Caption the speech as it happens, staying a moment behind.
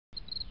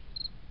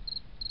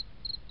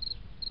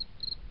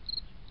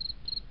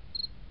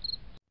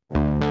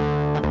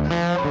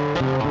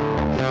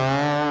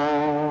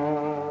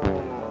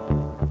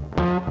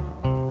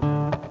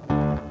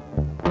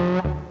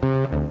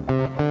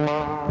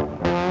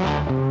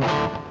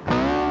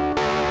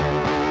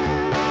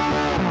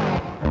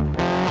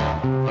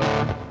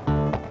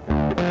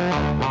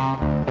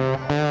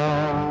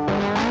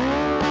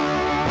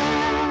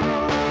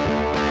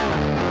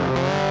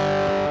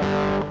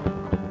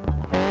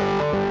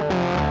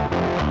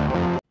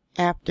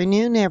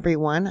Afternoon,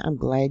 everyone. I'm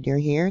glad you're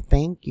here.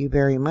 Thank you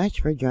very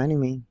much for joining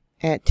me.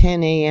 At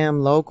 10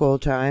 a.m. local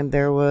time,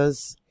 there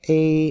was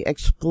a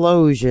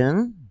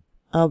explosion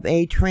of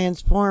a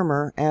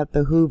transformer at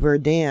the Hoover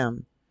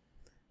Dam.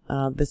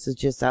 This is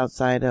just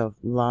outside of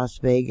Las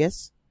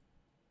Vegas.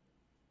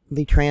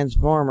 The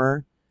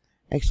transformer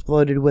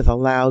exploded with a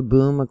loud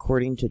boom,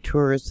 according to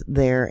tourists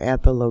there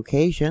at the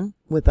location,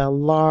 with a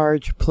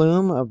large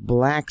plume of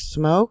black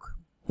smoke,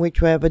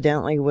 which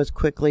evidently was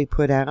quickly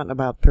put out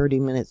about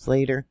 30 minutes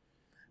later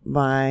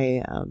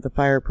by the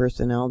fire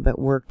personnel that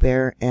worked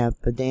there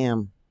at the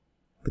dam.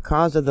 The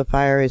cause of the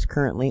fire is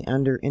currently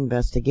under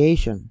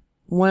investigation.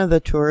 One of the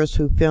tourists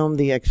who filmed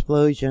the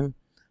explosion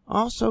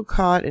also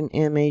caught an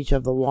image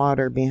of the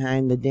water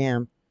behind the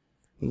dam.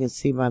 You can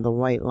see by the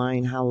white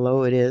line how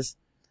low it is.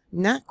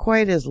 Not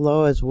quite as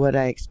low as what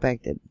I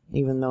expected,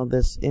 even though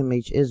this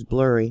image is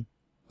blurry.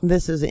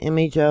 This is an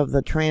image of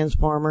the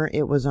transformer.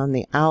 It was on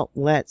the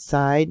outlet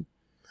side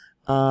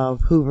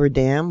of Hoover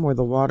Dam where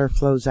the water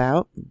flows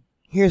out.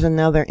 Here's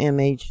another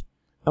image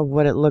of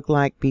what it looked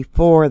like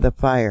before the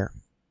fire.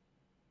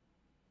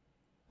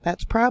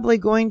 That's probably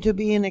going to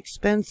be an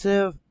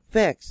expensive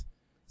fix,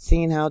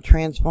 seeing how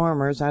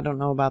transformers, I don't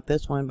know about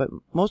this one, but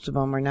most of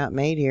them are not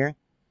made here.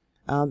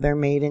 They're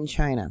made in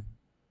China.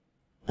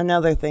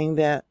 Another thing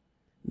that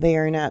they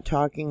are not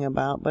talking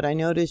about, but I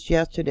noticed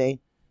yesterday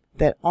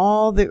that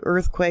all the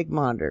earthquake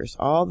monitors,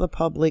 all the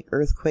public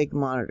earthquake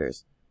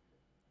monitors,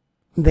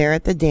 there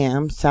at the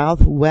dam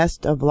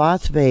southwest of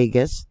Las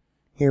Vegas,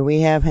 here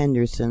we have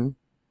Henderson.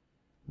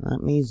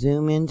 Let me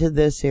zoom into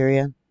this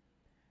area.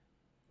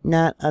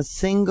 Not a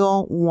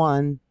single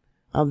one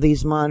of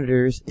these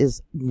monitors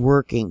is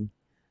working.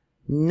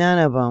 None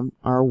of them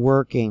are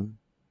working.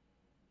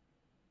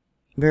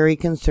 Very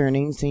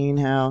concerning, seeing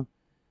how,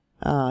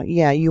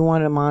 you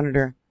want to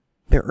monitor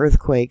the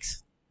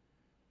earthquakes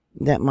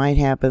that might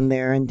happen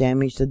there and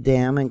damage the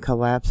dam and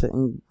collapse it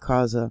and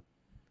cause a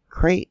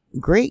great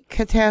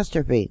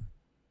catastrophe.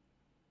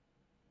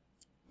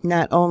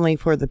 Not only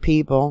for the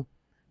people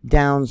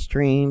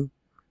downstream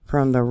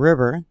from the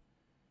river,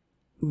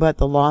 but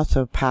the loss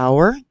of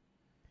power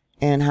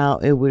and how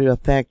it would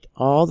affect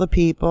all the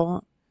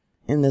people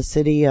in the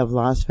city of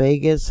Las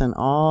Vegas and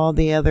all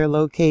the other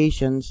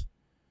locations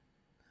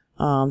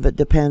that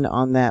depend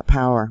on that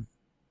power.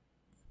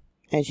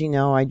 As you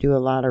know, I do a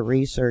lot of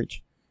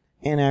research,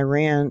 and I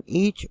ran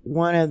each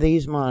one of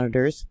these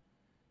monitors,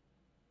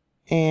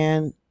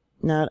 and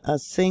not a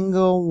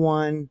single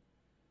one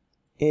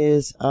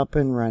is up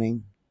and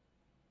running.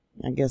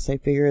 I guess I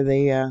figure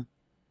they,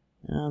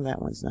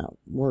 that one's not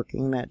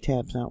working, that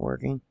tab's not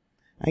working.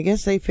 I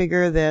guess they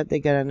figure that they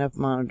got enough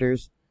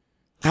monitors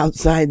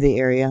outside the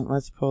area.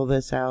 Let's pull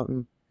this out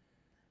and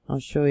I'll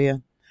show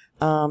you.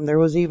 There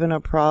was even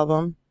a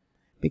problem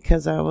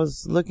because I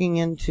was looking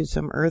into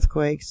some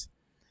earthquakes.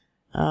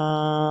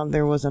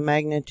 There was a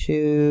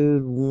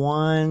magnitude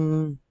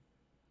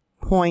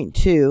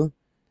 1.2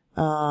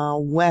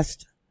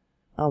 west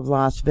of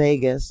Las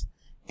Vegas,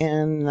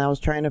 and I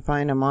was trying to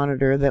find a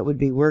monitor that would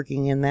be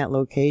working in that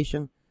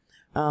location.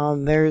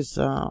 There's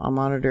a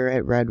monitor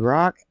at Red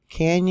Rock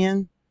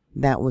Canyon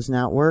that was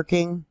not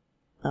working.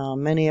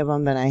 Many of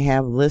them that I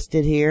have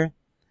listed here,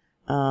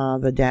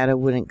 the data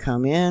wouldn't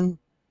come in.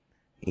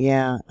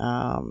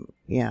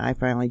 I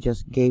finally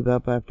just gave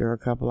up after a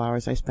couple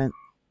hours. I spent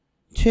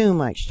too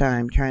much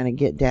time trying to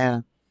get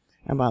data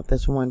about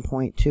this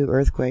 1.2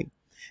 earthquake,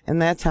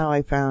 and that's how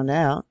I found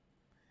out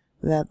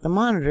that the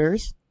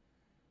monitors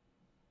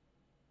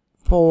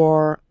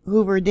for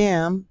Hoover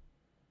Dam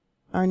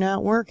are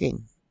not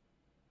working.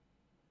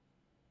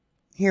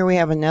 Here we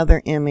have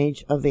another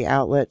image of the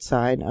outlet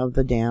side of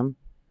the dam,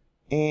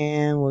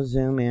 and we'll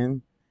zoom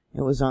in.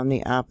 It was on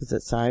the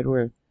opposite side,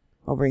 where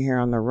over here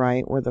on the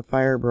right where the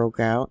fire broke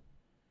out.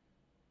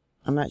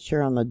 I'm not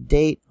sure on the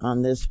date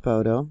on this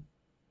photo.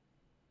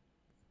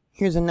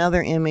 Here's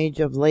another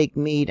image of Lake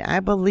Mead. I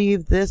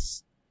believe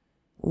this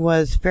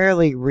was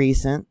fairly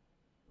recent,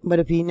 but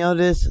if you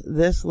notice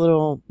this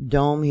little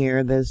dome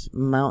here, this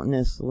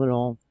mountainous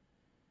little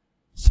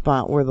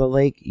spot where the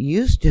lake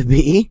used to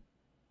be,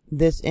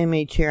 this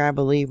image here I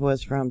believe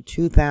was from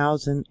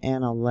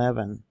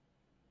 2011.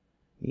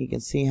 You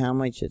can see how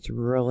much it's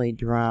really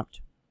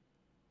dropped.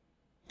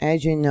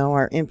 As you know,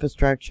 our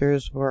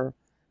infrastructures for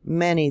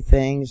many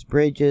things,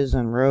 bridges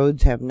and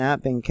roads, have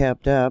not been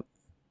kept up.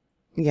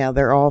 Yeah,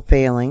 they're all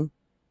failing.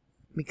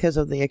 Because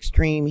of the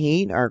extreme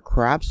heat, our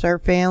crops are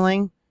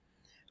failing.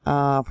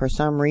 For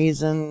some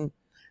reason,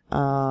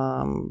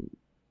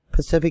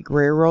 Pacific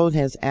Railroad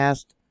has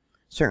asked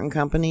certain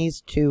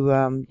companies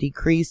to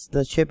decrease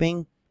the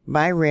shipping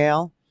by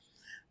rail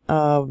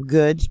of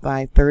goods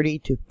by 30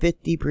 to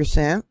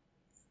 50%.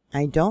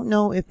 I don't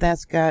know if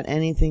that's got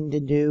anything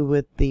to do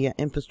with the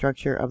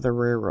infrastructure of the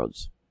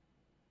railroads.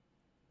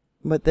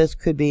 But this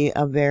could be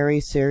a very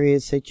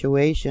serious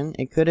situation.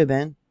 It could have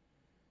been.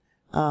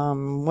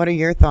 What are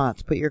your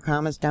thoughts? Put your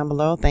comments down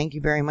below. Thank you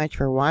very much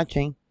for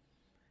watching.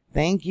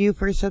 Thank you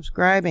for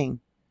subscribing.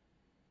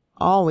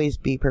 Always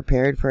be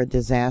prepared for a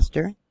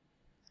disaster.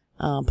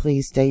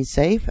 Please stay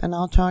safe, and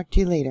I'll talk to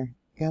you later.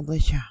 God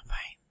bless you.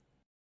 Bye.